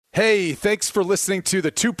Hey, thanks for listening to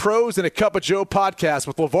the Two Pros and a Cup of Joe podcast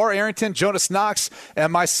with LeVar Arrington, Jonas Knox,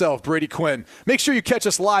 and myself, Brady Quinn. Make sure you catch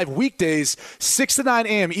us live weekdays, 6 to 9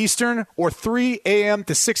 a.m. Eastern or 3 a.m.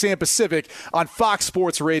 to 6 a.m. Pacific on Fox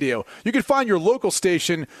Sports Radio. You can find your local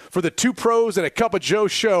station for the Two Pros and a Cup of Joe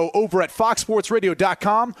show over at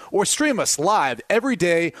foxsportsradio.com or stream us live every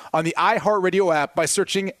day on the iHeartRadio app by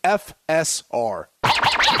searching FSR.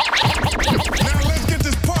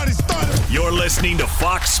 You're listening to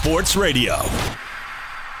Fox Sports Radio.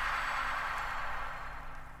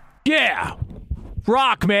 Yeah.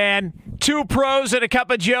 Rock, man. Two Pros and a Cup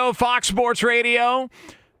of Joe, Fox Sports Radio.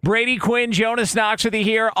 Brady Quinn, Jonas Knox with you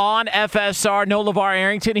here on FSR. No LeVar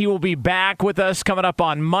Arrington. He will be back with us coming up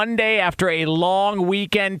on Monday after a long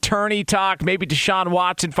weekend tourney talk. Maybe Deshaun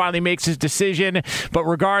Watson finally makes his decision. But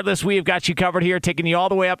regardless, we have got you covered here, taking you all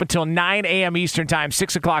the way up until 9 a.m. Eastern Time,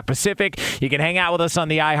 6 o'clock Pacific. You can hang out with us on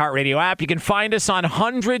the iHeartRadio app. You can find us on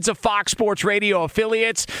hundreds of Fox Sports Radio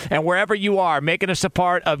affiliates. And wherever you are, making us a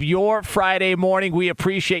part of your Friday morning, we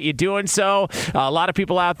appreciate you doing so. A lot of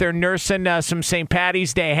people out there nursing some St.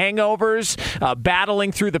 Patty's Day hangovers, battling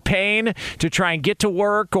through the pain to try and get to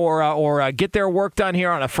work or get their work done here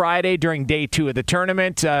on a Friday during day 2 of the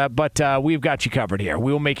tournament. But we've got you covered here.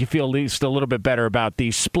 We will make you feel at least a little bit better about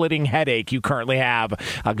the splitting headache you currently have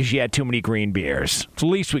because you had too many green beers. It's the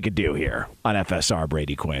least we could do here on FSR,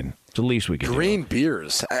 Brady Quinn. It's the least we could do. Green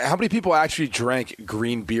beers. How many people actually drank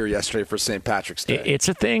green beer yesterday for St. Patrick's Day? It's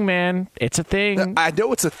a thing, man. It's a thing. I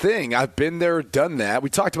know it's a thing. I've been there, done that. We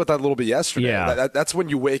talked about that a little bit yesterday. Yeah. That's when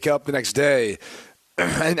you wake up the next day.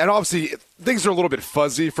 And obviously, things are a little bit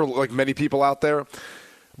fuzzy for like many people out there.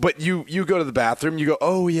 But you go to the bathroom, you go,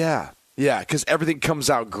 oh, yeah. Yeah, because everything comes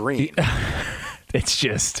out green. It's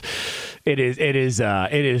just... It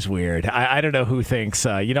is weird. I don't know who thinks,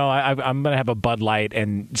 I'm going to have a Bud Light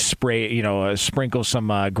and sprinkle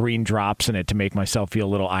some green drops in it to make myself feel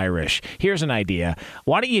a little Irish. Here's an idea.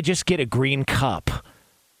 Why don't you just get a green cup?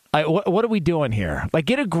 What are we doing here? Like,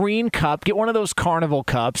 get a green cup, get one of those carnival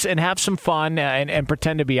cups, and have some fun and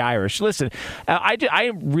pretend to be Irish. Listen,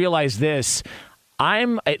 I realize this. I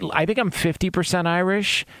think I'm 50%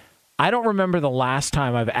 Irish. I don't remember the last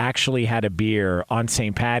time I've actually had a beer on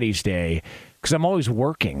St. Patty's Day because I'm always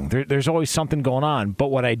working. There's always something going on. But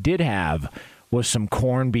what I did have was some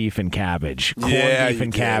corned beef and cabbage.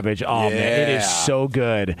 Cabbage. Oh, man, it is so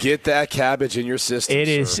good. Get that cabbage in your system, It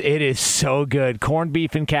is so good. Corned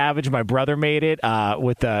beef and cabbage. My brother made it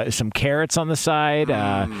with some carrots on the side.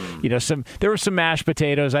 There were some mashed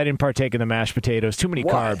potatoes. I didn't partake in the mashed potatoes. Too many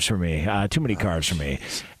carbs for me.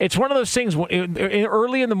 It's one of those things.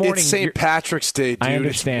 Early in the morning. It's St. Patrick's Day, dude. I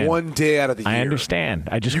understand. It's one day out of the year. I understand.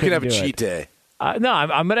 You can have a cheat day. No,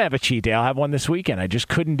 I'm going to have a cheat day. I'll have one this weekend. I just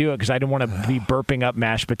couldn't do it because I didn't want to be burping up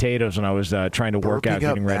mashed potatoes when I was trying to work out,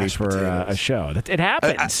 getting ready for a show. It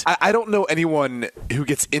happens. I don't know anyone who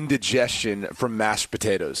gets indigestion from mashed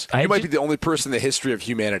potatoes. You might be the only person in the history of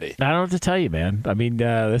humanity. I don't know what to tell you, man. I mean,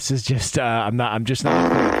 this is just I'm just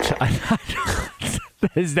not a coach.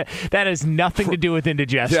 That has nothing to do with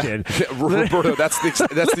indigestion. Yeah. Roberto, that's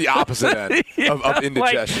the opposite end of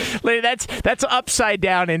indigestion. That's upside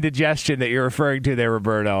down indigestion that you're referring to there,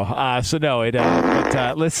 Roberto. So no,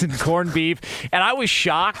 listen, corned beef, and I was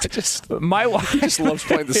shocked. My wife just loves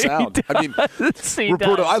playing the sound. I mean,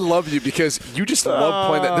 Roberto, I love you because you just love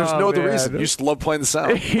playing that. There's no other reason. You just love playing the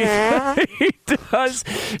sound. He does,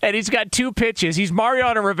 and he's got 2 pitches. He's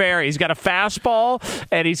Mariano Rivera. He's got a fastball,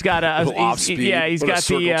 and he's got a off speed. Yeah, he's got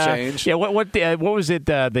change. What was it?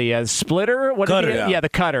 The splitter? Cutter. The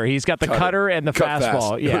cutter. He's got the cutter and the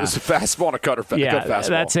fastball. Fast. Yeah, it's a fastball and a cutter. Yeah, fastball.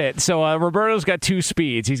 That's it. So Roberto's got 2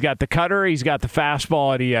 speeds. He's got the cutter. He's got the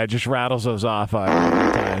fastball, and he just rattles those off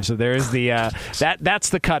every time. So there's the that's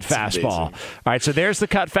the cut fastball. All right. So there's the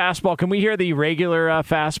cut fastball. Can we hear the regular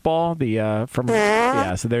fastball?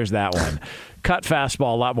 So there's that one. Cut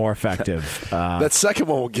fastball, a lot more effective. That second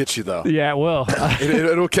one will get you, though. Yeah, it will.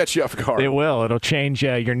 It'll catch you off guard. It will. It'll change.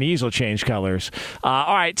 Your knees will change colors.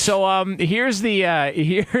 All right. So here's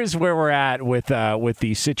where we're at with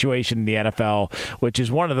the situation in the NFL, which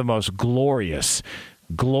is one of the most glorious,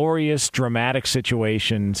 dramatic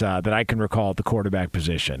situations that I can recall at the quarterback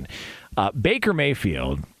position. Baker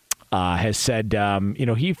Mayfield has said,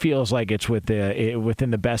 he feels like it's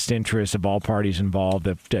within the best interest of all parties involved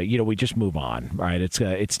that we just move on. Right?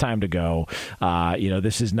 It's time to go.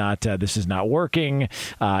 This is not working.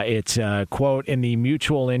 It's quote, in the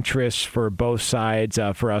mutual interest for both sides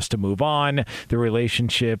for us to move on. The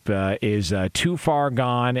relationship is too far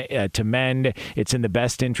gone to mend. It's in the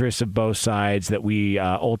best interest of both sides that we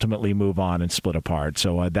ultimately move on and split apart.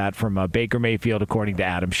 So that from Baker Mayfield, according to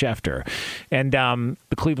Adam Schefter. And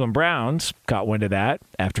the Cleveland Browns got wind of that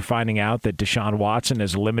after finding out that Deshaun Watson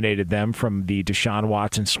has eliminated them from the Deshaun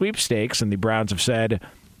Watson sweepstakes, and the Browns have said,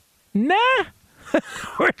 nah.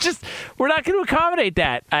 We're not going to accommodate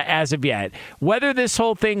that as of yet. Whether this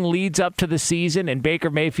whole thing leads up to the season and Baker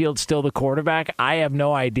Mayfield's still the quarterback, I have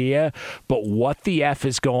no idea. But what the F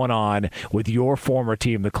is going on with your former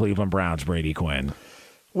team, the Cleveland Browns, Brady Quinn?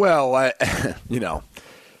 Well,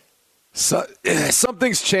 some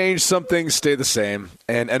things change, some things stay the same,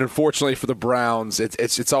 and unfortunately for the Browns,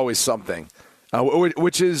 it's always something,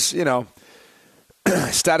 which is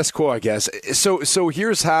status quo, I guess. So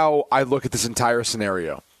here's how I look at this entire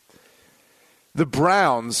scenario. The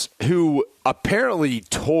Browns, who apparently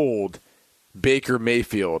told Baker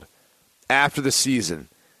Mayfield after the season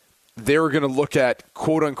they were going to look at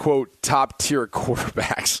quote-unquote top-tier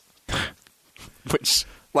quarterbacks, which,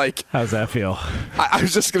 like... How's that feel? I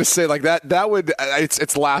was just going to say, like, that would...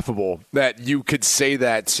 It's laughable that you could say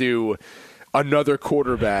that to another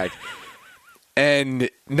quarterback and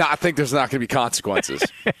not think there's not going to be consequences.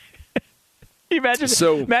 Imagine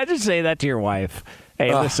saying that to your wife.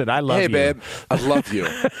 Hey, listen, I love you. Hey, babe, I love you.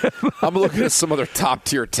 I'm looking at some other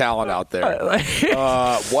top-tier talent out there.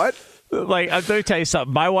 What? Like, I'm going to tell you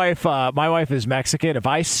something. My wife is Mexican. If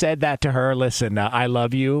I said that to her, listen, I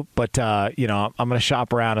love you, but I'm going to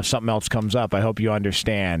shop around if something else comes up. I hope you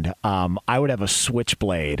understand. I would have a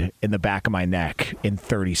switchblade in the back of my neck in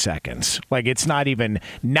 30 seconds. Like, it's not even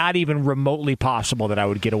remotely possible that I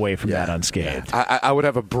would get away from that unscathed. I would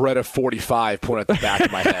have a Beretta 45 pointed at the back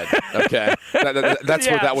of my head. Okay, that's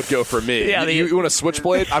where that would go for me. Yeah, you want a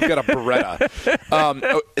switchblade? I've got a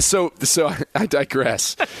Beretta. So I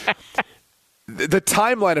digress. The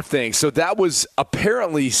timeline of things. So that was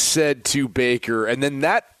apparently said to Baker, and then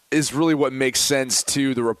that is really what makes sense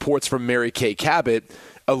to the reports from Mary Kay Cabot,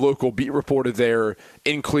 a local beat reporter there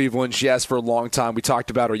in Cleveland. She has for a long time. We talked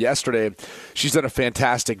about her yesterday. She's done a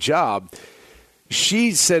fantastic job.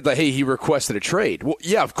 She said that, hey, he requested a trade. Well,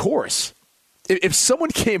 yeah, of course. If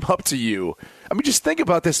someone came up to you, I mean, just think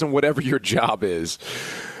about this in whatever your job is.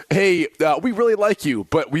 Hey, we really like you,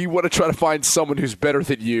 but we want to try to find someone who's better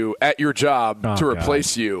than you at your job to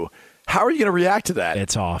replace you. How are you going to react to that?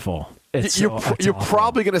 It's awful. You're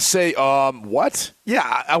probably going to say, what?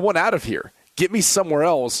 Yeah, I want out of here. Get me somewhere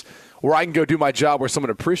else where I can go do my job where someone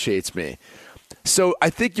appreciates me. So I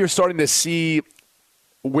think you're starting to see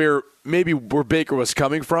where Baker was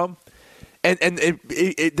coming from. And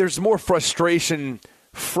there's more frustration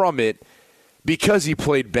from it because he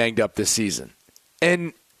played banged up this season.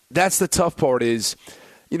 And that's the tough part is,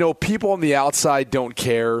 people on the outside don't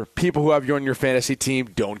care. People who have you on your fantasy team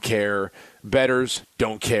don't care. Bettors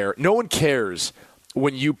don't care. No one cares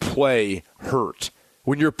when you play hurt,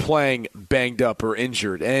 when you're playing banged up or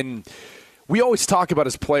injured. And we always talk about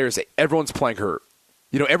as players, everyone's playing hurt.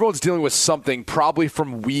 Everyone's dealing with something probably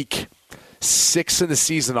from week 6 in the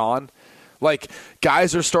season on. Like,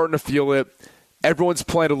 guys are starting to feel it. Everyone's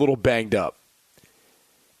playing a little banged up.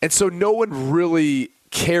 And so no one really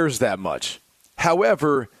cares that much.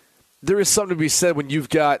 However, there is something to be said when you've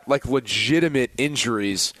got like legitimate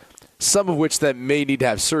injuries, some of which that may need to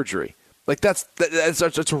have surgery. Like that's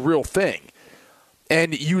a real thing.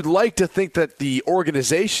 And you'd like to think that the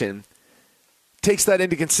organization takes that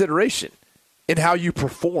into consideration in how you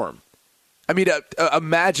perform. I mean,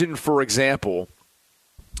 imagine, for example,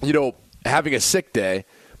 having a sick day,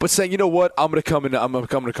 but saying, you know what, I'm going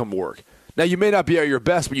to come work. Now, you may not be at your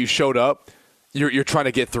best, but you showed up. You're trying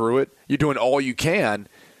to get through it. You're doing all you can.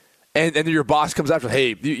 And then your boss comes after,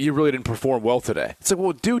 hey, you really didn't perform well today. It's like,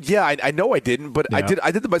 well, dude, yeah, I know I didn't, but yeah.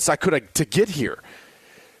 I did the best I could to get here.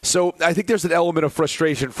 So I think there's an element of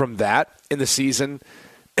frustration from that in the season.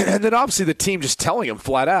 And then obviously the team just telling him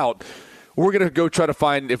flat out, we're going to go try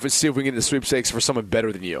to see if we can get in the sweepstakes for someone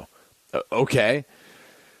better than you. Okay.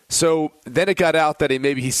 So then it got out that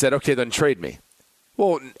maybe he said, okay, then trade me.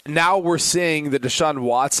 Well, now we're seeing the Deshaun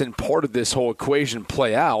Watson part of this whole equation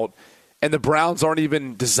play out, and the Browns aren't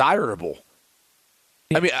even desirable.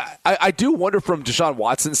 I mean, I do wonder from Deshaun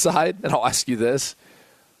Watson's side, and I'll ask you this.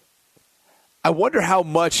 I wonder how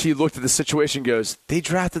much he looked at the situation and goes, they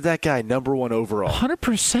drafted that guy number 1 overall.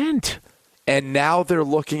 100%. And now they're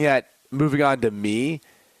looking at moving on to me.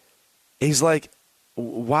 he's like,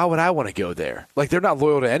 why would I want to go there? Like, they're not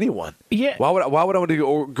loyal to anyone. Yeah. Why would I want to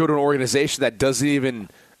go to an organization that doesn't even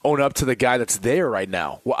own up to the guy that's there right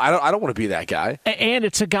now? Well, I don't want to be that guy. And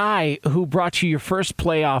it's a guy who brought you your first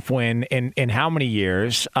playoff win in how many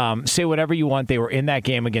years? Say whatever you want. They were in that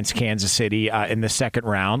game against Kansas City in the second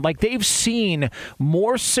round. Like, they've seen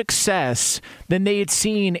more success than they had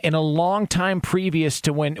seen in a long time previous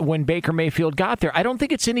to when Baker Mayfield got there. I don't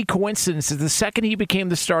think it's any coincidence that the second he became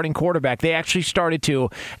the starting quarterback, they actually started to,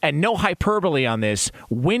 and no hyperbole on this,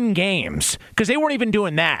 win games. Because they weren't even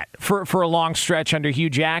doing that for a long stretch under Hugh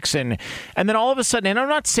Jackson. And then all of a sudden, and I'm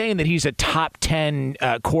not saying that he's a top 10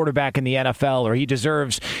 quarterback in the NFL or he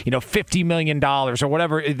deserves $50 million or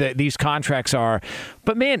whatever these contracts are,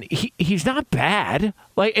 but man, he's not bad.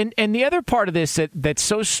 Like, and the other part of this that's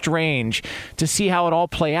so strange to see how it all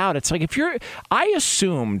play out. It's like I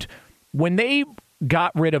assumed when they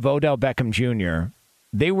got rid of Odell Beckham Jr.,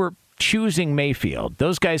 they were choosing Mayfield.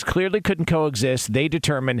 Those guys clearly couldn't coexist. They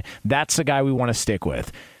determined that's the guy we want to stick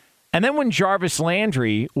with. And then when Jarvis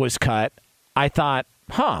Landry was cut, I thought,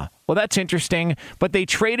 well, that's interesting. But they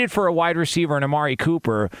traded for a wide receiver in Amari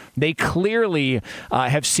Cooper. They clearly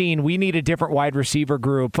have seen we need a different wide receiver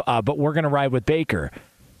group, but we're going to ride with Baker.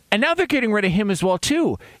 And now they're getting rid of him as well,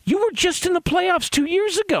 too. You were just in the playoffs 2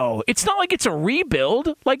 years ago. It's not like it's a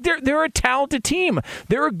rebuild. Like, they're a talented team.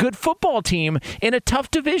 They're a good football team in a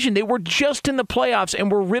tough division. They were just in the playoffs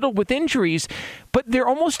and were riddled with injuries. But they're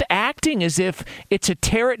almost acting as if it's a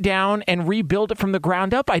tear it down and rebuild it from the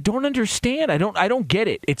ground up. I don't understand. I don't get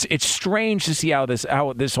it. It's strange to see how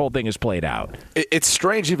this whole thing is played out. It's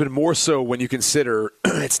strange even more so when you consider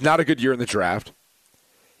it's not a good year in the draft.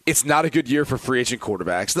 It's not a good year for free agent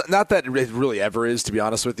quarterbacks. Not that it really ever is, to be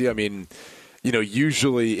honest with you. I mean,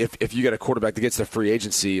 usually if you get a quarterback that gets to free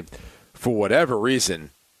agency for whatever reason,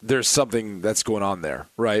 there's something that's going on there,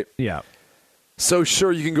 right? Yeah. So,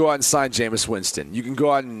 sure, you can go out and sign Jameis Winston. You can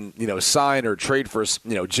go out and, sign or trade for,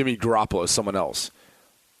 Jimmy Garoppolo, someone else.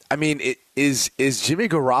 I mean, is Jimmy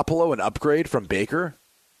Garoppolo an upgrade from Baker?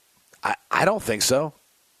 I don't think so.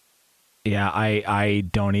 Yeah, I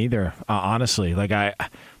don't either, honestly. Like,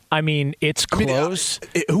 I mean, it's close.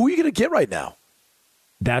 Who are you going to get right now?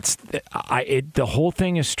 That's the whole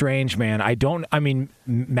thing is strange, man.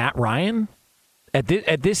 Matt Ryan at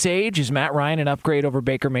this age, is Matt Ryan an upgrade over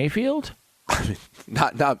Baker Mayfield?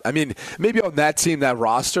 Not. I mean, maybe on that team, that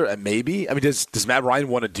roster, and maybe. I mean, does Matt Ryan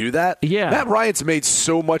want to do that? Yeah. Matt Ryan's made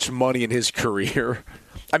so much money in his career.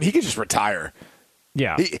 I mean, he could just retire.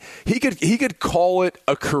 Yeah. He could call it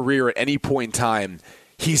a career at any point in time.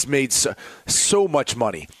 He's made so much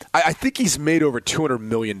money. I think he's made over $200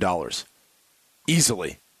 million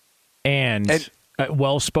easily. And a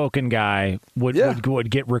well-spoken guy would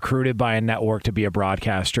get recruited by a network to be a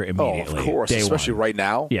broadcaster immediately. Oh, of course, especially right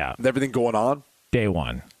now. Yeah. With everything going on. Day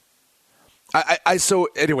one. So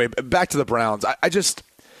anyway, back to the Browns. I just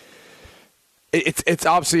it's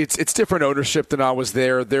obviously it's different ownership than I was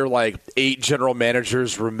there. They're like 8 general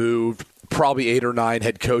managers removed, probably 8 or 9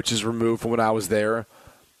 head coaches removed from when I was there.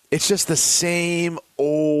 It's just the same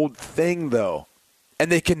old thing, though.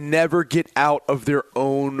 And they can never get out of their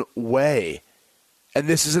own way. And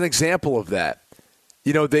this is an example of that.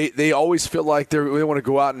 They always feel like they want to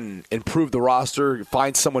go out and improve the roster,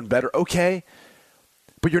 find someone better. Okay.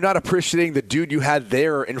 But you're not appreciating the dude you had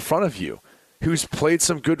there in front of you, who's played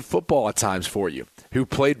some good football at times for you, who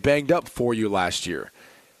played banged up for you last year.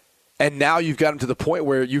 And now you've got him to the point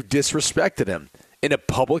where you've disrespected him in a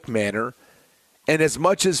public manner. And as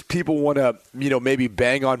much as people want to, maybe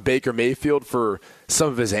bang on Baker Mayfield for some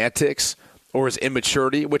of his antics or his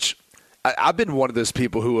immaturity, which I've been one of those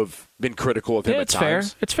people who have been critical of him at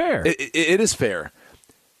times. It's fair. It is fair.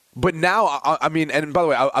 But now, I mean, and by the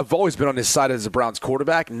way, I've always been on his side as a Browns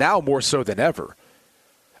quarterback, now more so than ever.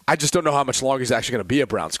 I just don't know how much longer he's actually going to be a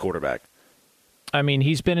Browns quarterback. I mean,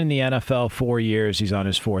 he's been in the NFL 4 years. He's on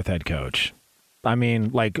his 4th head coach. I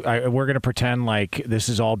mean, we're going to pretend like this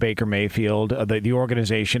is all Baker Mayfield. The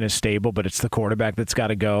organization is stable, but it's the quarterback that's got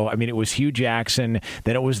to go. I mean, it was Hugh Jackson,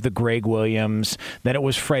 then it was the Greg Williams, then it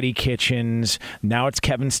was Freddie Kitchens, now it's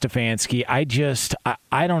Kevin Stefanski.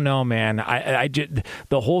 I don't know, man.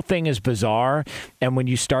 The whole thing is bizarre, and when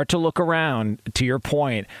you start to look around, to your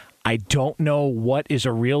point, I don't know what is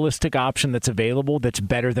a realistic option that's available that's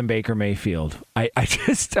better than Baker Mayfield. I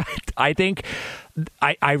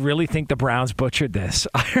really think the Browns butchered this.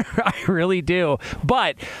 I really do.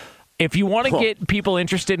 But if you want to get people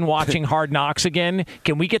interested in watching Hard Knocks again,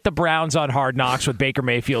 can we get the Browns on Hard Knocks with Baker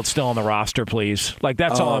Mayfield still on the roster, please?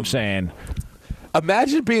 That's all I'm saying.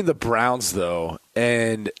 Imagine being the Browns, though,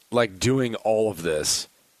 and doing all of this.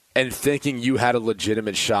 and thinking you had a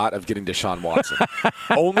legitimate shot of getting Deshaun Watson,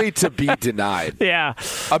 only to be denied. Yeah.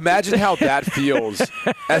 Imagine how that feels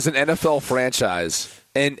as an NFL franchise.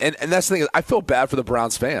 And that's the thing. I feel bad for the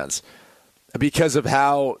Browns fans because of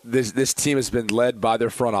how this team has been led by their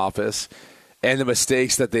front office and the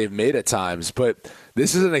mistakes that they've made at times. But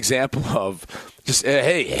this is an example of just,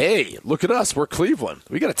 hey, look at us. We're Cleveland.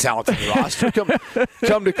 We got a talented roster.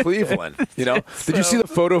 Come to Cleveland. Did you see the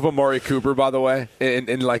photo of Amari Cooper, by the way, in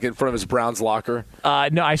front of his Browns locker?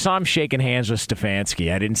 No, I saw him shaking hands with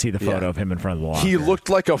Stefanski. I didn't see the photo of him in front of the locker. He looked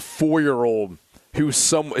like a 4-year-old who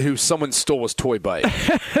someone stole his toy bike.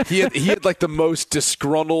 He had like the most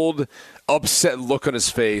disgruntled, upset look on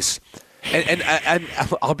his face. And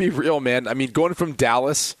I'll be real, man. I mean, going from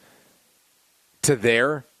Dallas to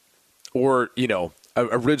there, or,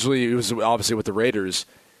 originally it was obviously with the Raiders,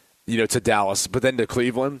 to Dallas, but then to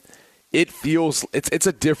Cleveland, it's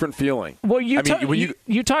a different feeling. Well,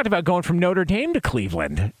 you talked about going from Notre Dame to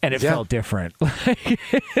Cleveland, and it felt different.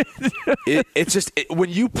 It's just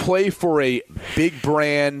when you play for a big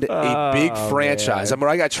brand, a big franchise. Man. I mean,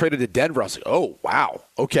 when I got traded to Denver, I was like, oh, wow,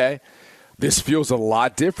 okay. This feels a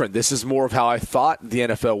lot different. This is more of how I thought the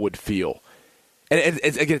NFL would feel. And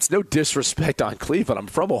again, it's no disrespect on Cleveland. I'm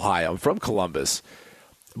from Ohio. I'm from Columbus.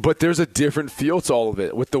 But there's a different feel to all of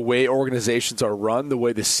it with the way organizations are run, the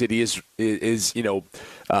way the city encompasses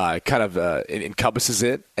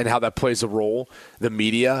it, and how that plays a role, the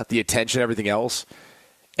media, the attention, everything else.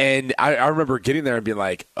 And I remember getting there and being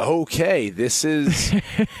like, okay, this is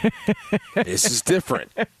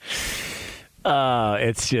different.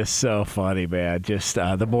 It's just so funny, man. Just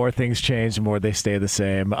the more things change, the more they stay the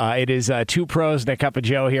same. It is Two Pros and a Cup of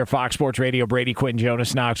Joe here, Fox Sports Radio. Brady, Quinn,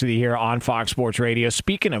 Jonas, Knox with you here on Fox Sports Radio.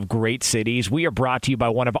 Speaking of great cities, we are brought to you by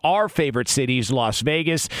one of our favorite cities, Las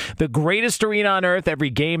Vegas, the greatest arena on earth.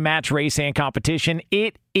 Every game, match, race, and competition,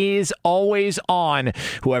 it is always on.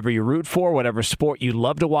 Whoever you root for, whatever sport you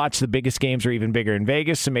love to watch, the biggest games are even bigger in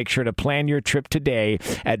Vegas, so make sure to plan your trip today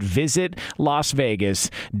at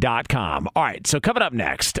visitlasvegas.com. All right, so coming up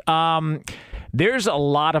next, there's a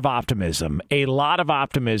lot of optimism. We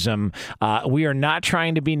are not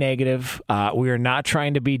trying to be negative. We are not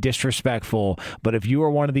trying to be disrespectful. But if you are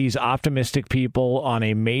one of these optimistic people on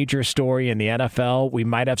a major story in the NFL, we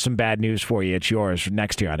might have some bad news for you. It's yours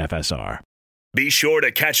next year on FSR. Be sure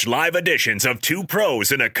to catch live editions of Two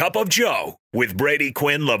Pros and a Cup of Joe with Brady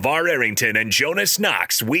Quinn, LeVar Arrington, and Jonas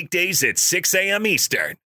Knox weekdays at 6 a.m.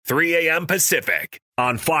 Eastern, 3 a.m. Pacific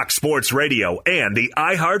on Fox Sports Radio and the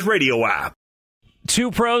iHeartRadio app. Two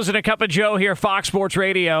Pros and a Cup of Joe here, Fox Sports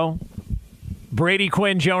Radio. Brady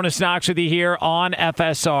Quinn, Jonas Knox with you here on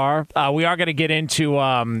FSR. We are going to get into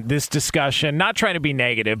this discussion, not trying to be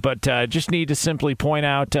negative, but just need to simply point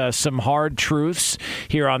out some hard truths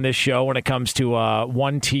here on this show when it comes to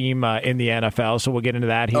one team in the NFL. So we'll get into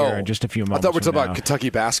that here in just a few moments. I thought we were talking about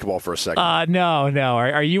Kentucky basketball for a second. No.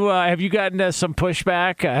 Are you? Have you gotten some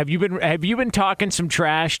pushback? Have you been talking some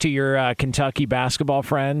trash to your Kentucky basketball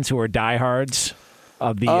friends who are diehards?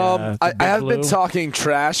 Of the, I have been talking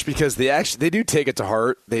trash because they do take it to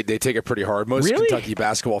heart. They take it pretty hard. Most Kentucky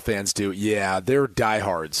basketball fans do. Yeah, they're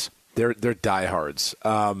diehards. They're diehards.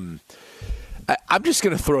 I'm just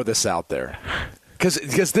going to throw this out there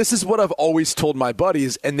because this is what I've always told my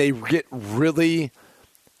buddies, and they get really,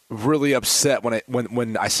 really upset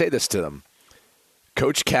when I say this to them.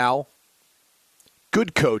 Coach Cal,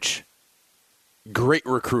 good coach, great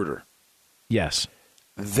recruiter. Yes.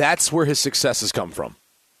 That's where his successes come from.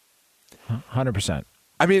 100%.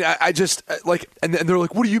 I mean, I just and they're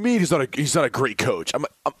like, "What do you mean he's not a great coach?"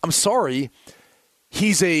 I'm sorry,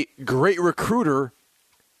 he's a great recruiter.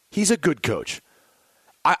 He's a good coach.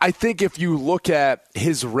 I think if you look at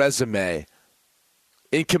his resume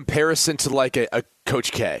in comparison to like a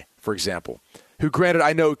Coach K, for example, who, granted,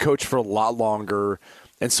 I know coached for a lot longer,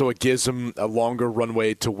 and so it gives him a longer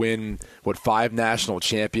runway to win 5 national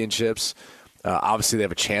championships. Obviously, they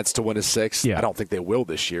have a chance to win a 6th. Yeah. I don't think they will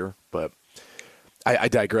this year, but I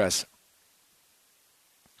digress.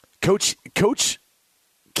 Coach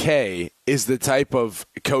K is the type of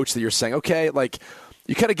coach that you're saying, okay, like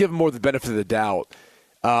you kind of give him more the benefit of the doubt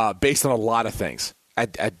based on a lot of things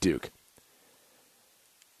at Duke.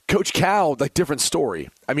 Coach Cal, like, different story.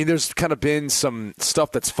 I mean, there's kind of been some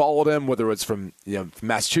stuff that's followed him, whether it's from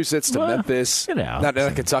Massachusetts to Memphis, not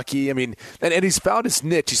Kentucky. I mean, and he's found his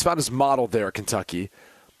niche. He's found his model there at Kentucky.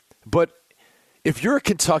 But if you're a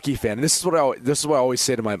Kentucky fan, and this is what I always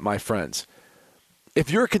say to my friends,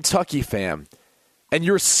 if you're a Kentucky fan and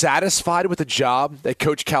you're satisfied with the job that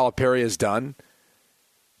Coach Calipari has done,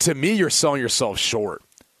 to me, you're selling yourself short.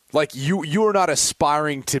 Like, you are not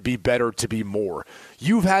aspiring to be better, to be more.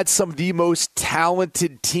 You've had some of the most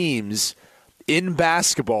talented teams in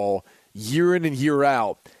basketball year in and year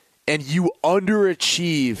out, and you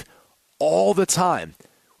underachieve all the time,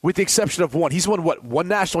 with the exception of one. He's won, one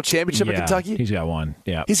national championship in Kentucky? He's got one,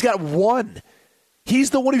 yeah. He's got one. He's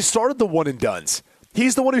the one who started the one-and-dones.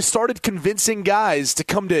 He's the one who started convincing guys to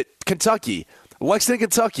come to Kentucky, Lexington,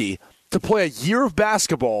 Kentucky, to play a year of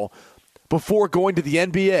basketball before going to the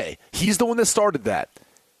NBA. He's the one that started that.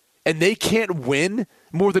 And they can't win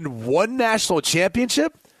more than one national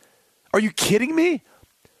championship? Are you kidding me?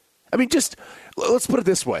 I mean, just let's put it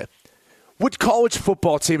this way. Which college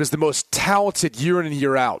football team is the most talented year in and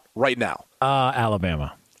year out right now?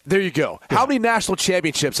 Alabama. There you go. Yeah. How many national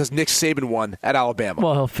championships has Nick Saban won at Alabama?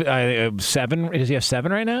 Well, 7. Does he have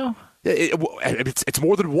 7 right now? It's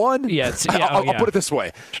more than one. Yeah, I'll put it this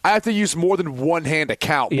way: I have to use more than one hand to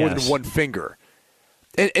count, more than one finger,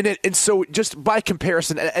 and so just by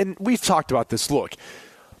comparison, and we've talked about this. Look,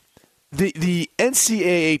 the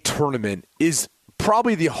NCAA tournament is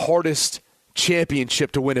probably the hardest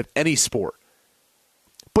championship to win of any sport,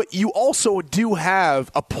 but you also do have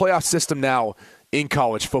a playoff system now in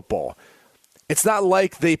college football. It's not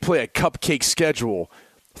like they play a cupcake schedule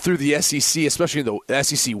through the SEC, especially in the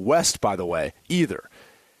SEC West, by the way, either.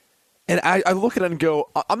 And I look at it and go,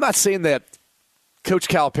 I'm not saying that Coach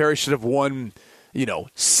Calipari should have won,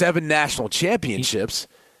 7 national championships,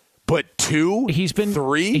 but 2,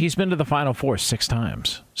 3? He's been to the Final Four 6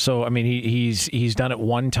 times. So, I mean, he's done it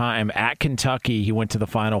one time at Kentucky. He went to the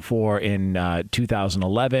Final Four in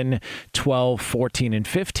 2011, 12, 14, and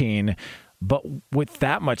 15. But with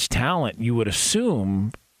that much talent, you would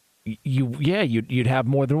assume you'd have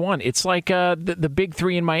more than one. It's like the big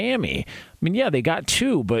 3 in Miami. I mean, yeah, they got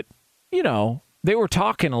 2, but they were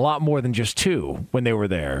talking a lot more than just 2 when they were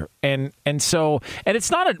there. And it's not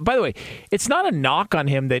by the way, it's not a knock on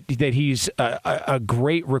him that he's a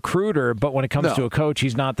great recruiter, but when it comes to a coach,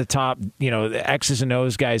 he's not the top, the X's and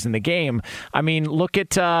O's guys in the game. I mean, look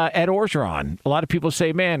at Ed Orgeron. A lot of people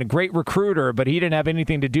say, man, a great recruiter, but he didn't have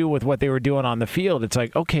anything to do with what they were doing on the field. It's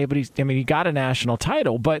like, okay, but he got a national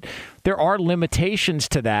title, but there are limitations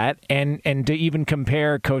to that. And to even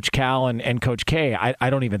compare Coach Cal and Coach K, I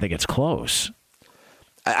don't even think it's close.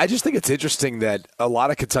 I just think it's interesting that a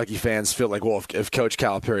lot of Kentucky fans feel like, well, if Coach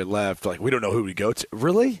Calipari left, like, we don't know who we go to.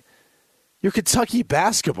 Really? You're Kentucky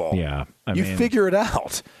basketball. Yeah. You figure it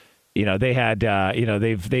out. They had,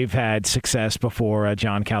 they've had success before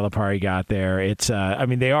John Calipari got there. It's,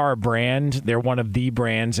 they are a brand. They're one of the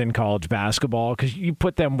brands in college basketball because you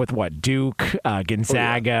put them with what? Duke,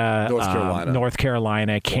 Gonzaga, North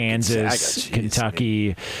Carolina, Kansas, Gonzaga,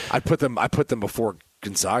 Kentucky. I put them before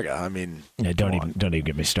Gonzaga. I mean, don't even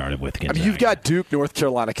get me started with Gonzaga. I mean, you've got Duke, North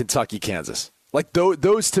Carolina, Kentucky, Kansas. Like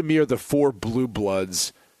those to me are the 4 blue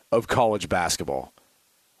bloods of college basketball.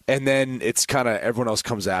 And then it's kind of everyone else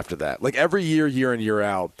comes after that. Like every year in, year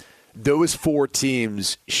out, those 4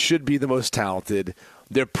 teams should be the most talented.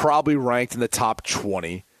 They're probably ranked in the top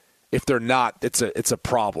 20. If they're not, it's a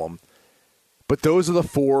problem. But those are the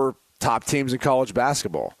 4 top teams in college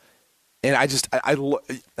basketball. And I mean,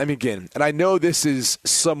 again, and I know this is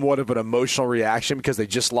somewhat of an emotional reaction because they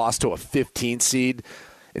just lost to a 15th seed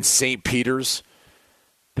in St. Peter's.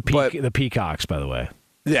 The Peacocks, by the way.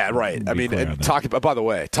 Yeah, right. I mean, and talk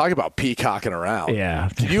about peacocking around. Yeah.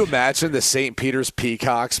 Can you imagine the St. Peter's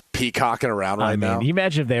Peacocks peacocking around right now? Can you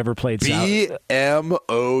imagine if they ever played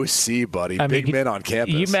BMOC, buddy. Big men on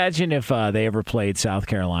campus. You imagine if they ever played South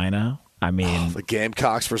Carolina? I mean, the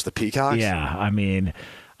Gamecocks versus the Peacocks? Yeah, I mean,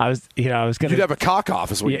 I was going to. You'd have a cock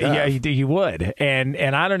off, is what you'd have. Yeah, you would,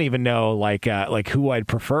 and I don't even know like who I'd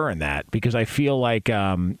prefer in that because I feel like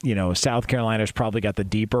South Carolina's probably got the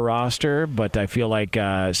deeper roster, but I feel like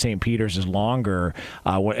St. Peter's is longer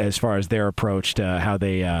as far as their approach to how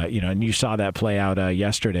they and you saw that play out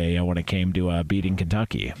yesterday when it came to beating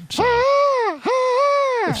Kentucky. So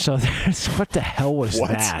what the hell was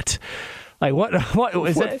that? Like what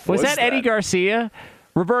was that? Was that Eddie Garcia?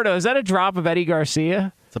 Roberto, is that a drop of Eddie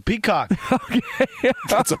Garcia? It's a peacock. Okay.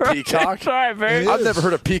 That's a peacock? Sorry, man. I've never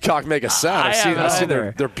heard a peacock make a sound. I've seen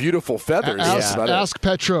their beautiful feathers. Ask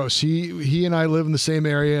Petros. He and I live in the same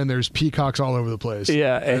area, and there's peacocks all over the place.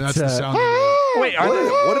 Yeah. And that's the sound. Wait,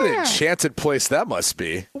 what an enchanted place that must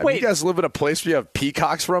be. Wait, you guys live in a place where you have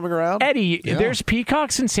peacocks roaming around? Eddie, there's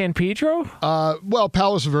peacocks in San Pedro? Well,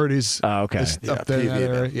 Palos Verdes. Oh, okay. Up there in that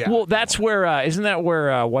area. Yeah. Well, that's where, isn't that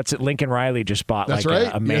where, Lincoln Riley just bought that's like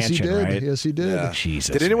right. a mansion, yes, he did. right? Yes, he did. Yeah.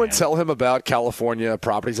 Jesus, did anyone man. tell him about California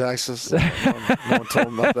property taxes? No one told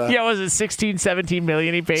him about that? Yeah, was it 16, 17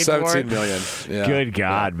 million he paid for it? 17 million. Yeah. Good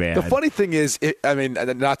God, man. The funny thing is,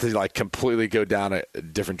 not to like completely go down a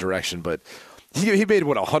different direction, but he made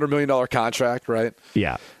what, $100 million contract, right?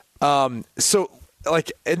 Yeah. So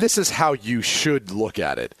like, and this is how you should look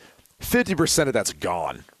at it. 50% of that's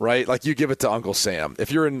gone, right? Like you give it to Uncle Sam.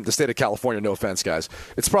 If you're in the state of California, no offense, guys,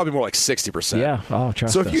 it's probably more like 60%. Yeah. Oh,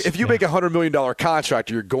 trust So us. if you make a $100 million contract,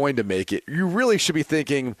 you're going to make it. You really should be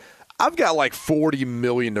thinking, I've got like $40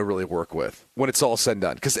 million to really work with when it's all said and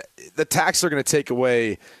done, because the taxes are going to take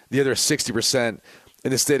away the other 60% in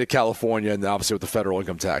the state of California, and obviously with the federal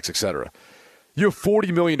income tax, et cetera. You have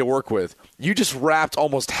 $40 million to work with. You just wrapped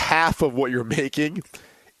almost half of what you're making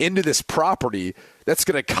into this property that's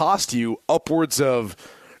going to cost you upwards of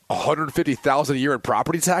 $150,000 a year in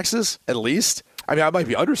property taxes, at least. I mean, I might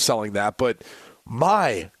be underselling that, but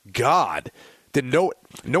my God, did no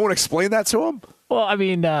one explain that to him? Well, I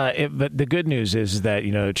mean, but the good news is that,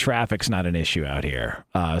 traffic's not an issue out here.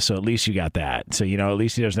 So at least you got that. So, at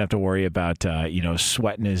least he doesn't have to worry about,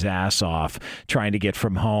 sweating his ass off trying to get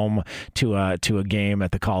from home to a game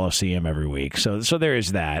at the Coliseum every week. So there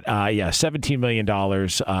is that. $17 million,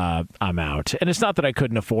 I'm out. And it's not that I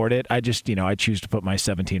couldn't afford it. I just, I choose to put my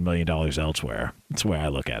 $17 million elsewhere. That's the way I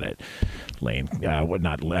look at it.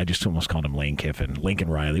 I just almost called him Lane Kiffin, Lincoln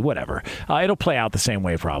Riley, whatever. It'll play out the same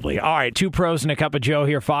way probably. All right, two pros and a cup of Joe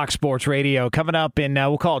here, Fox Sports Radio. Coming up in,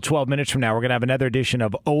 we'll call it 12 minutes from now, we're going to have another edition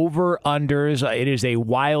of Over-Unders. It is a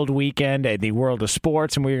wild weekend in the world of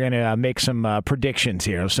sports, and we're going to make some predictions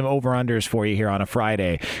here, some Over-Unders for you here on a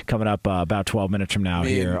Friday, coming up about 12 minutes from now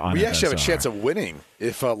here on We actually FSR. have a chance of winning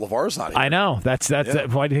if LeVar's not here. I know. That's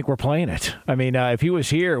why do you think we're playing it? I mean, if he was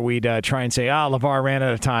here, we'd try and say, LeVar ran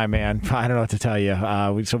out of time, man. I don't know what to tell you.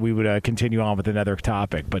 So we would continue on with another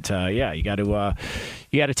topic. But, you got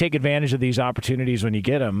to take advantage of these opportunities when you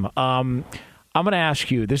get them. I'm going to ask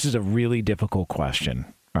you, this is a really difficult question.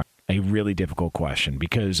 A really difficult question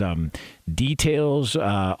because details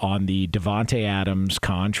on the Davante Adams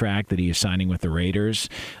contract that he is signing with the Raiders.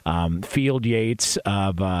 Field Yates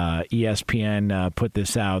of ESPN put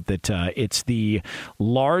this out that it's the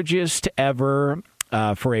largest ever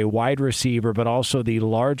for a wide receiver, but also the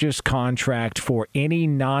largest contract for any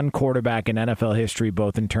non-quarterback in NFL history,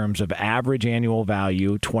 both in terms of average annual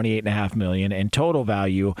value, $28.5 million, and total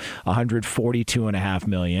value, $142.5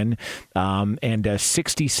 million, and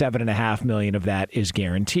 $67.5 million of that is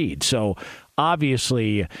guaranteed. So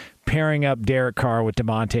obviously, pairing up Derek Carr with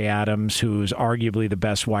Davante Adams, who's arguably the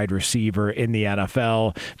best wide receiver in the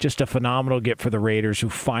NFL, just a phenomenal get for the Raiders, who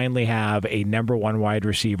finally have a number one wide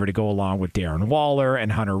receiver to go along with Darren Waller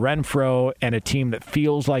and Hunter Renfrow, and a team that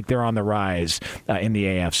feels like they're on the rise in the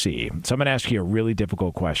AFC. So I'm going to ask you a really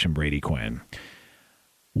difficult question, Brady Quinn.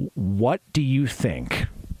 What do you think?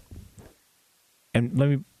 And let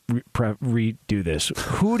me redo this.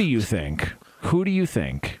 Who do you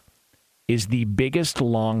think is the biggest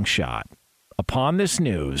long shot upon this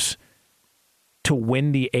news to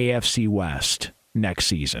win the AFC West next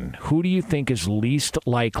season? Who do you think is least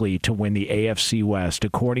likely to win the AFC West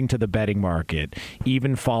according to the betting market,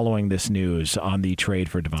 even following this news on the trade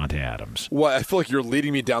for Davante Adams? Well, I feel like you're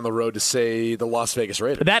leading me down the road to say the Las Vegas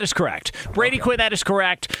Raiders. That is correct. Brady Quinn, that is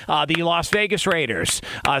correct. The Las Vegas Raiders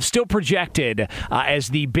still projected as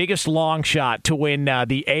the biggest long shot to win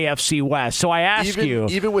the AFC West. So I ask you...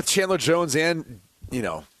 Even with Chandler Jones and,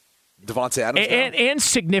 Davante Adams and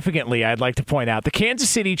significantly, I'd like to point out, the Kansas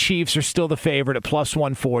City Chiefs are still the favorite at plus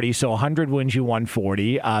 140, so 100 wins you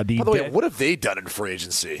 140. By the way, what have they done in free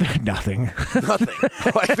agency? Nothing. Nothing.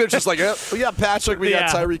 Like, they're just like, we got Patrick, we got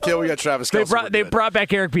Tyreek Hill, we got Travis Kelce. They brought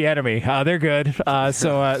back Eric Bieniemy. They're good.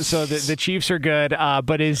 So the Chiefs are good.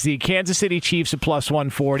 But is the Kansas City Chiefs at plus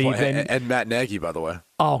 140? And Matt Nagy, by the way.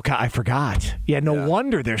 Oh, God, I forgot. Yeah, no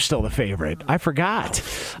wonder they're still the favorite. I forgot.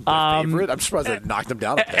 Favorite? I'm surprised they knocked them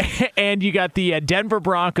down a bit. And you got the Denver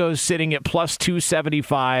Broncos sitting at plus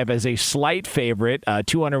 275 as a slight favorite.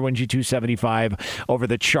 200 wins you 275 over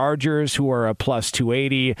the Chargers, who are a plus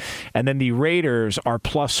 280. And then the Raiders are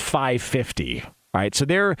plus 550. All right, so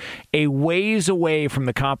they're a ways away from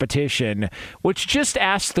the competition, which just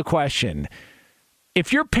asks the question,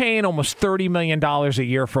 if you're paying almost $30 million a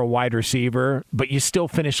year for a wide receiver, but you still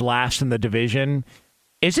finish last in the division,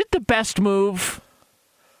 is it the best move?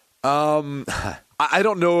 I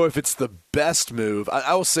don't know if it's the best move.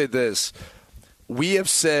 I will say this. we have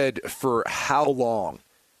said for how long,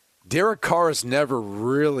 Derek Carr has never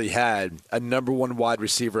really had a number one wide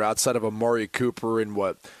receiver outside of Amari Cooper in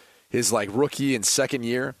his rookie and second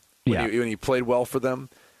year when he played well for them.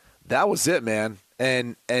 That was it, man.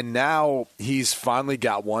 And now he's finally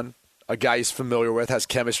got one, a guy he's familiar with, has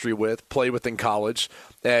chemistry with, played with in college,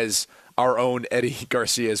 as our own Eddie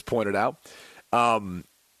Garcia has pointed out. I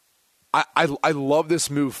love this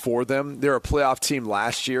move for them. They're a playoff team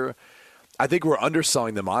last year. I think we're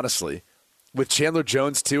underselling them, honestly. With Chandler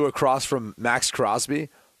Jones, too, across from Max Crosby,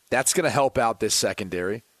 that's going to help out this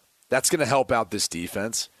secondary. That's going to help out this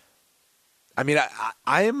defense. I mean,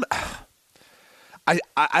 I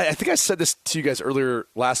think I said this to you guys earlier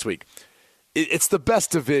last week. It's the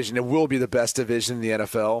best division. It will be the best division in the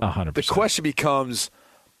NFL. 100%. The question becomes,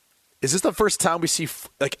 is this the first time we see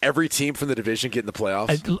every team from the division get in the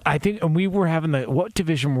playoffs? I think we were having what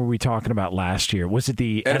division were we talking about last year? Was it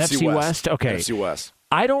the NFC West? Okay. NFC West.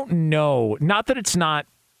 I don't know. Not that it's not.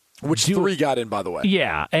 Which three got in, by the way.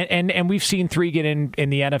 Yeah, and we've seen three get in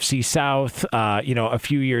the NFC South. A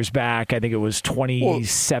few years back, I think it was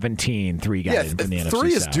 2017, three got in from the NFC South.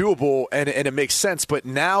 Three is doable, and it makes sense. But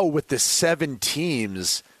now with the 7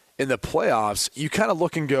 teams in the playoffs, you kind of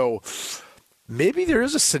look and go, maybe there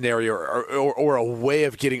is a scenario or a way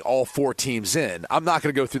of getting all 4 teams in. I'm not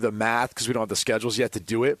going to go through the math because we don't have the schedules yet to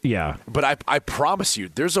do it. Yeah. But I promise you,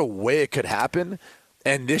 there's a way it could happen.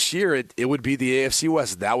 And this year, it would be the AFC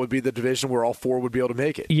West. That would be the division where all 4 would be able to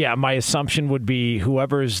make it. Yeah, my assumption would be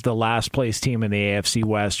whoever's the last place team in the AFC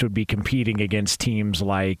West would be competing against teams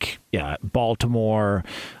like Baltimore,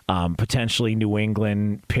 potentially New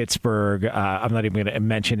England, Pittsburgh. I'm not even going to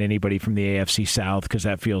mention anybody from the AFC South because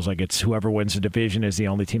that feels like it's whoever wins the division is the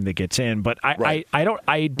only team that gets in. But I don't.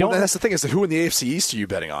 Well, that's the thing is that who in the AFC East are you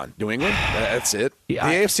betting on? New England? That's it. Yeah,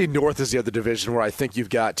 the AFC North is the other division where I think you've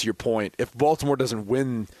got, to your point, if Baltimore doesn't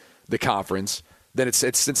win the conference, then it's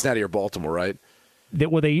Cincinnati or Baltimore, right?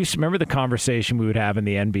 They used to remember the conversation we would have in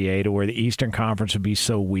the NBA to where the Eastern Conference would be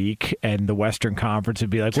so weak and the Western Conference would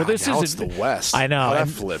be like, well, this isn't it's the West. I know. That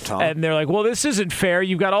flipped, huh? And they're like, well, this isn't fair.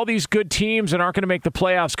 You've got all these good teams that aren't going to make the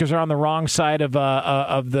playoffs because they're on the wrong side of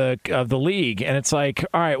the league. And it's like,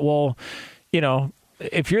 all right, well,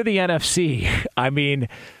 if you're the NFC, I mean,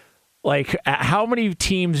 how many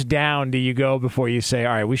teams down do you go before you say,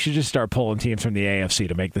 all right, we should just start pulling teams from the AFC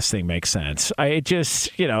to make this thing make sense?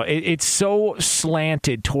 It's so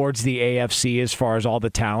slanted towards the AFC as far as all the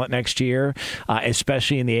talent next year,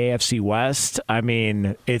 especially in the AFC West. I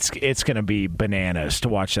mean, it's going to be bananas to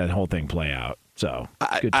watch that whole thing play out. So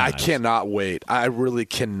I cannot wait. I really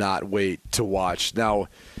cannot wait to watch. Now,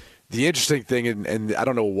 the interesting thing, and I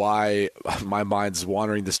don't know why my mind's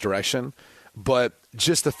wandering this direction, but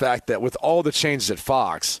just the fact that with all the changes at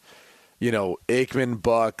Fox, Aikman,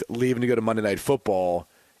 Buck leaving to go to Monday Night Football,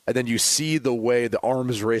 and then you see the way the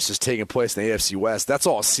arms race is taking place in the AFC West, that's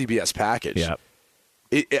all a CBS package. Yeah.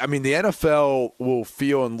 The NFL will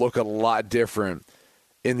feel and look a lot different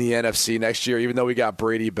in the NFC next year, even though we got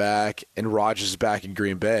Brady back and Rodgers back in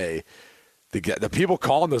Green Bay. The people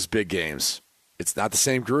calling those big games, it's not the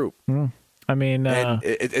same group. I mean, and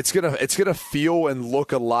it's gonna feel and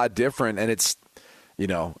look a lot different, and it's,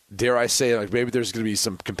 dare I say, maybe there's gonna be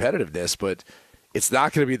some competitiveness, but it's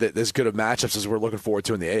not gonna be as good of matchups as we're looking forward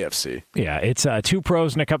to in the AFC. Yeah, it's 2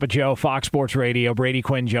 pros and a cup of Joe, Fox Sports Radio. Brady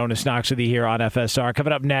Quinn, Jonas Knox with you here on FSR.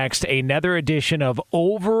 Coming up next, another edition of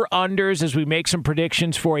Over-Unders as we make some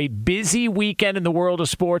predictions for a busy weekend in the world of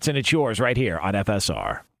sports, and it's yours right here on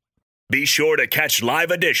FSR. Be sure to catch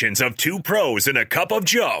live editions of 2 Pros and a Cup of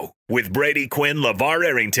Joe with Brady Quinn, LeVar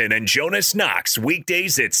Arrington, and Jonas Knox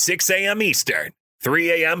weekdays at 6 a.m. Eastern,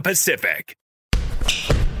 3 a.m. Pacific.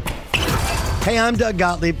 Hey, I'm Doug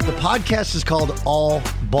Gottlieb. The podcast is called All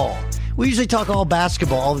Ball. We usually talk all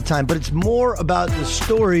basketball all the time, but it's more about the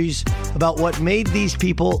stories about what made these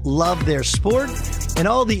people love their sport and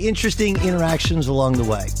all the interesting interactions along the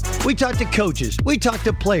way. We talk to coaches. We talk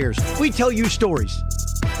to players. We tell you stories.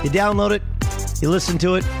 You download it, you listen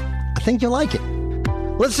to it, I think you'll like it.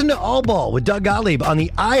 Listen to All Ball with Doug Gottlieb on the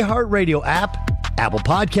iHeartRadio app, Apple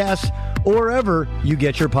Podcasts, or wherever you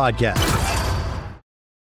get your podcasts.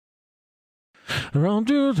 Run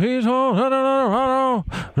from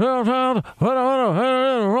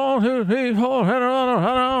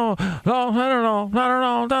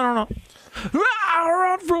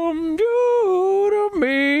you to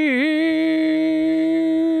me.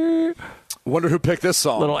 Wonder who picked this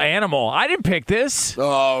song. Little Animal. I didn't pick this.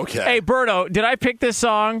 Oh, okay. Hey, Berto, did I pick this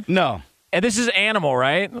song? No. And this is Animal,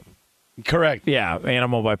 right? Correct. Yeah,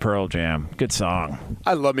 Animal by Pearl Jam. Good song.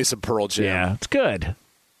 I love me some Pearl Jam. Yeah, it's good.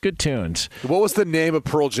 Good tunes. What was the name of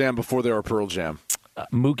Pearl Jam before they were Pearl Jam?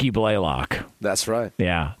 Mookie Blaylock. That's right.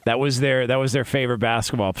 Yeah, that was their favorite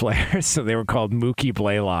basketball player, so they were called Mookie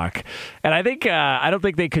Blaylock. And I think I don't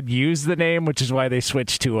think they could use the name, which is why they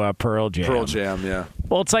switched to Pearl Jam. Pearl Jam, yeah.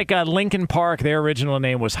 Well, it's like Linkin Park. Their original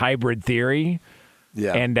name was Hybrid Theory.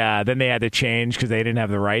 Yeah. And then they had to change because they didn't have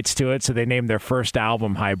the rights to it, so they named their first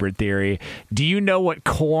album Hybrid Theory. Do you know what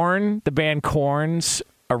Korn, the band Korn's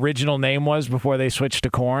original name was before they switched to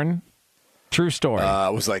Korn? True story.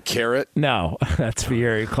 It was like Carrot? No, that's for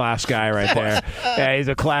your class guy right there. Yeah, he's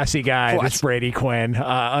a classy guy. This Brady Quinn.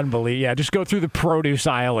 Unbelievable. Yeah, just go through the produce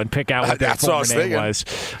aisle and pick out what their former name was.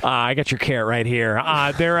 I got your carrot right here.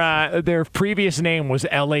 Their previous name was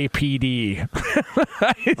LAPD.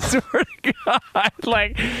 I swear to God.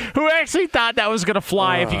 Like, who actually thought that was going to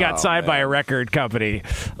fly if you got signed by a record company?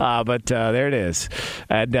 But there it is.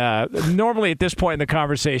 And normally at this point in the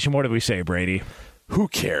conversation, what do we say, Brady? Who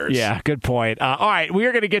cares? Yeah, good point. All right, we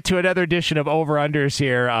are going to get to another edition of Over-Unders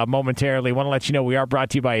here momentarily. Want to let you know we are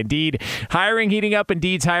brought to you by Indeed. Hiring heating up.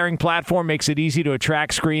 Indeed's hiring platform makes it easy to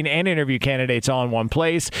attract, screen, and interview candidates all in one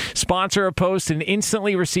place. Sponsor a post and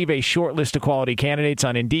instantly receive a short list of quality candidates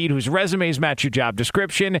on Indeed whose resumes match your job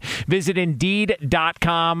description. Visit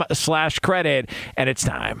Indeed.com/credit, and it's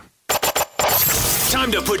time.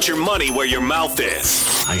 Time to put your money where your mouth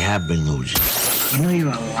is. I have been losing. You know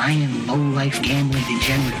you're a lying, low-life gambling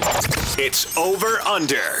degenerate. It's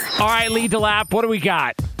Over-Under. All right, Lee DeLapp, what do we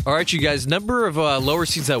got? All right, you guys. Number of lower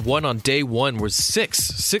seeds that won on day one was 6.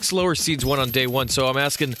 6 lower seeds won on day one. So I'm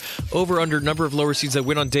asking over/under number of lower seeds that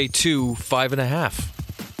win on day 2,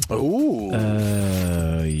 5.5. Ooh.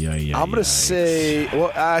 I'm going to say,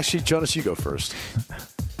 well, actually, Jonas, you go first.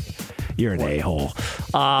 You're an a-hole.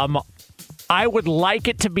 I would like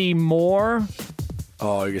it to be more.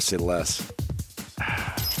 Oh, you're going to say less.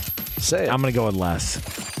 Say it. I'm going to go with less.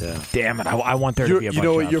 Yeah. Damn it. I want there to be a bunch You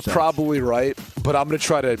know of what? You're upsets. probably right, but I'm going to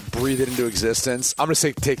try to breathe it into existence. I'm going to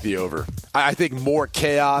say take the over. I think more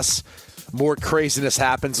chaos, more craziness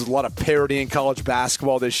happens. There's a lot of parity in college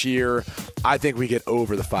basketball this year. I think we get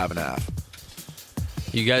over the 5.5.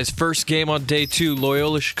 You guys, first game on day 2,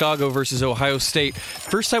 Loyola Chicago versus Ohio State.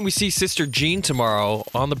 First time we see Sister Jean tomorrow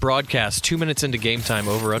on the broadcast, 2 minutes into game time,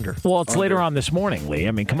 over/under. Well, it's later on this morning, Lee.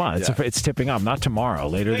 I mean, come on. It's tipping up. Not tomorrow.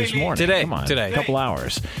 Later this morning. Today. Come on. Today. A couple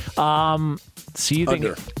hours. So you think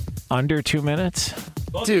under 2 minutes?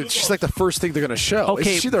 Dude, she's like the first thing they're going to show.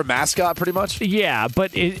 Okay. Is she their mascot pretty much? Yeah,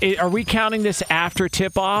 but are we counting this after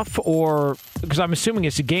tip-off? Or because I'm assuming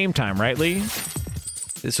it's a game time, right, Lee?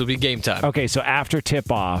 This will be game time. Okay, so after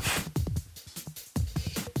tip-off,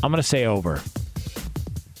 I'm going to say over.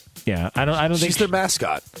 Yeah, I don't think she's their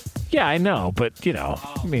mascot. Yeah, I know, but I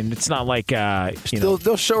mean, it's not like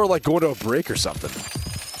They'll show her like going to a break or something.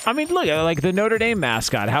 I mean, look, like the Notre Dame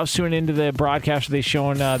mascot. How soon into the broadcast are they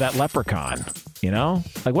showing that leprechaun?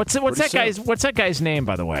 Like what's that guy's name,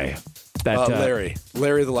 by the way? That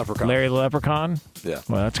Larry the leprechaun. Larry the leprechaun. Yeah.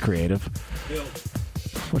 Well, that's creative.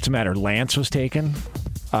 What's the matter? Lance was taken.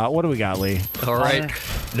 What do we got, Lee? All right.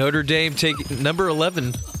 Notre Dame number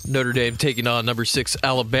 11. Notre Dame taking on number 6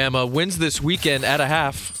 Alabama. Wins this weekend at a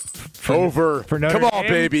half. Over. For Notre Come on,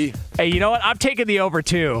 Dame? baby. Hey, you know what? I'm taking the over,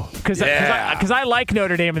 too. Because I like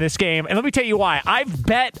Notre Dame in this game. And let me tell you why. I've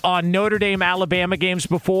bet on Notre Dame-Alabama games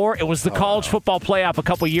before. It was the college football playoff a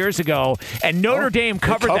couple years ago. And Notre Dame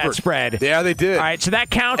covered that spread. Yeah, they did. All right, so that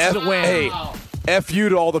counts as a win. Hey, F you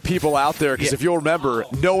to all the people out there, because if you'll remember,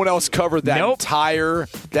 no one else covered that entire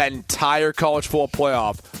college football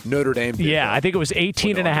playoff. Notre Dame did. Yeah, I think it was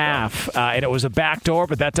 18.5, and it was a backdoor,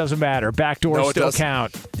 but that doesn't matter. Backdoors still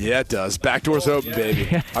count. Yeah, it does. Backdoor's open,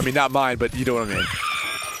 baby. I mean, not mine, but you know what I mean.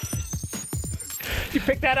 You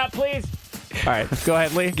pick that up, please. All right, go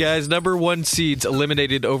ahead, Lee. Guys, number 1 seeds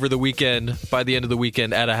eliminated over the weekend by the end of the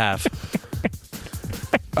weekend at a half.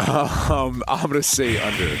 I'm going to say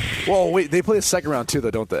under. Well, wait, they play a second round too,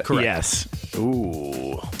 though, don't they? Correct. Yes.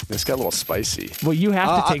 Ooh, this got a little spicy. Well, you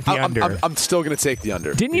have to take the under. I'm still going to take the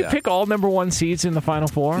under. Didn't you pick all number 1 seeds in the Final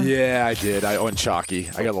Four? Yeah, I did. I went chalky.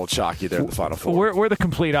 I got a little chalky there in the Final Four. We're the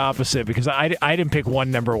complete opposite, because I didn't pick one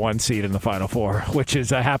number 1 seed in the Final Four, which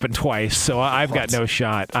has happened twice. So I've got no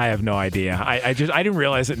shot. I have no idea. I didn't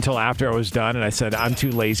realize it until after I was done, and I said I'm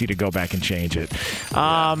too lazy to go back and change it.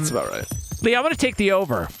 That's about right. Lee, I'm going to take the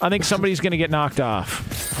over. I think somebody's going to get knocked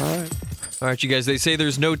off. All right, you guys, they say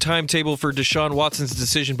there's no timetable for Deshaun Watson's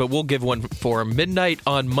decision, but we'll give one for midnight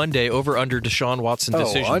on Monday, over/under Deshaun Watson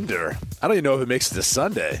decision. Oh, under. I don't even know if it makes it to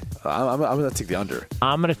Sunday. I'm going to take the under.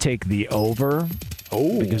 I'm going to take the over.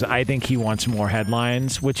 Oh. Because I think he wants more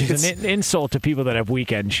headlines, which is an insult to people that have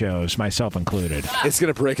weekend shows, myself included. It's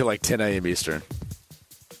going to break at like 10 a.m. Eastern.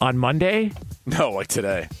 On Monday? No, like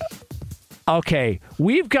today. Okay,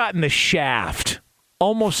 we've gotten the shaft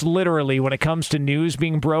almost literally when it comes to news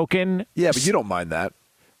being broken. Yeah, but you don't mind that.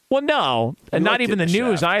 Well, no, and not even the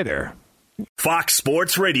news shaft. either. Fox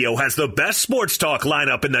Sports Radio has the best sports talk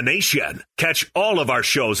lineup in the nation. Catch all of our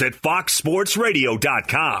shows at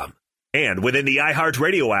foxsportsradio.com. And within the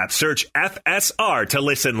iHeartRadio app, search FSR to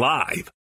listen live.